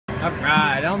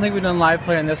Alright, I don't think we've done live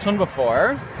play on this one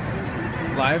before.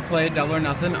 Live play, double or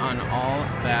nothing on all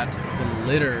that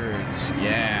glitters.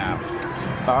 Yeah.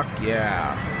 Fuck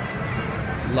yeah.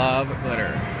 Love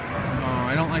glitter. Oh,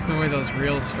 I don't like the way those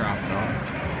reels drop though.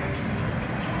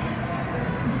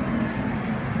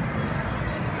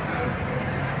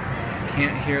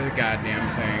 Can't hear the goddamn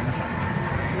thing.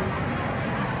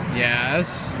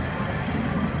 Yes.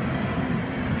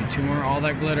 Need 2 more all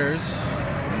that glitters.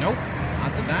 Nope.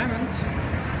 Lots of diamonds.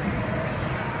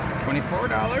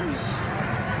 $24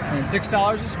 and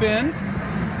 $6 a spin.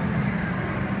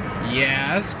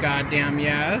 Yes, goddamn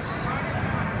yes.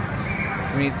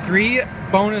 We need 3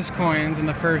 bonus coins in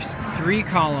the first 3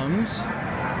 columns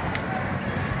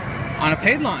on a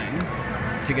paid line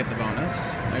to get the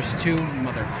bonus. There's 2,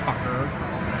 motherfucker.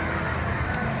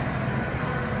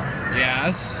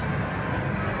 Yes.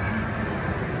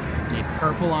 Need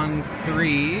purple on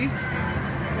 3.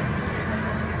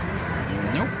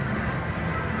 Nope.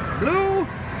 Blue!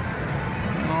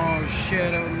 Oh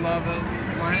shit, I would love a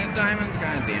line of diamonds.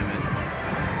 God damn it.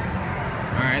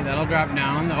 Alright, that'll drop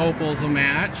down. The opals will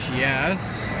match.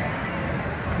 Yes.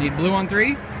 Need blue on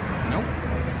 3? Nope.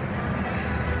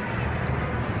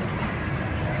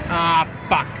 Ah,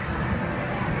 fuck.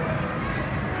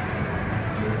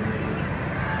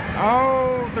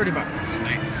 Oh, 30 bucks.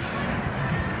 Nice.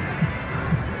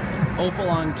 Opal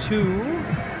on 2.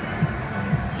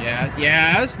 Yes,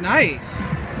 yes, nice.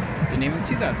 Didn't even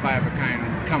see that 5 of a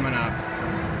kind coming up.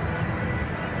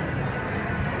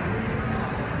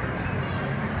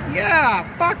 Yeah,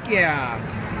 fuck yeah.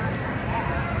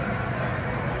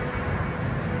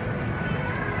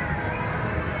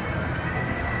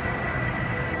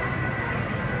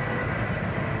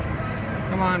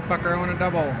 Come on, fucker, I want a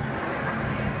double.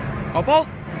 Opal?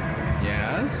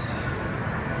 Yes.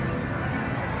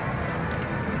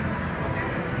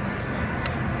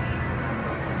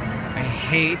 I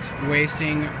hate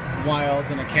wasting wilds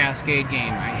in a Cascade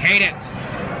game. I hate it.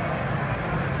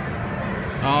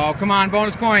 Oh, come on,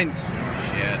 bonus coins.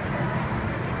 Shit.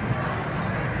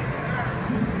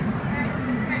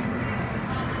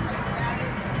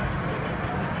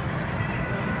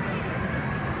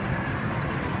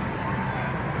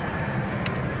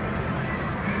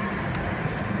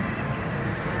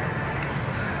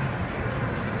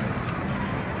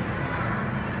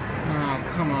 Oh,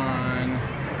 come on.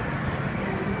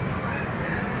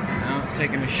 Now it's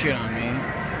taking a shit on me.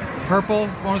 Purple,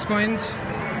 bonus coins.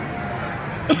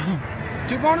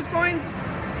 2 bonus coins?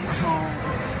 Oh.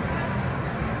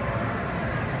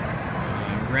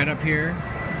 Red up here.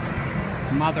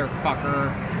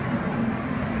 Motherfucker.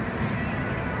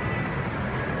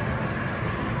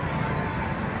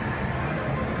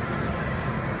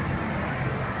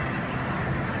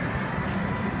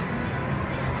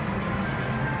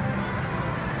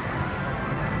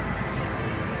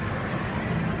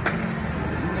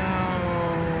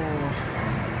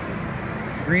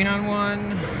 Green on 1.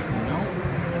 Nope.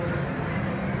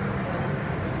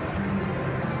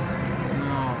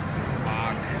 Oh,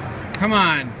 fuck. Come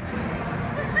on.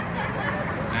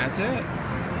 That's it.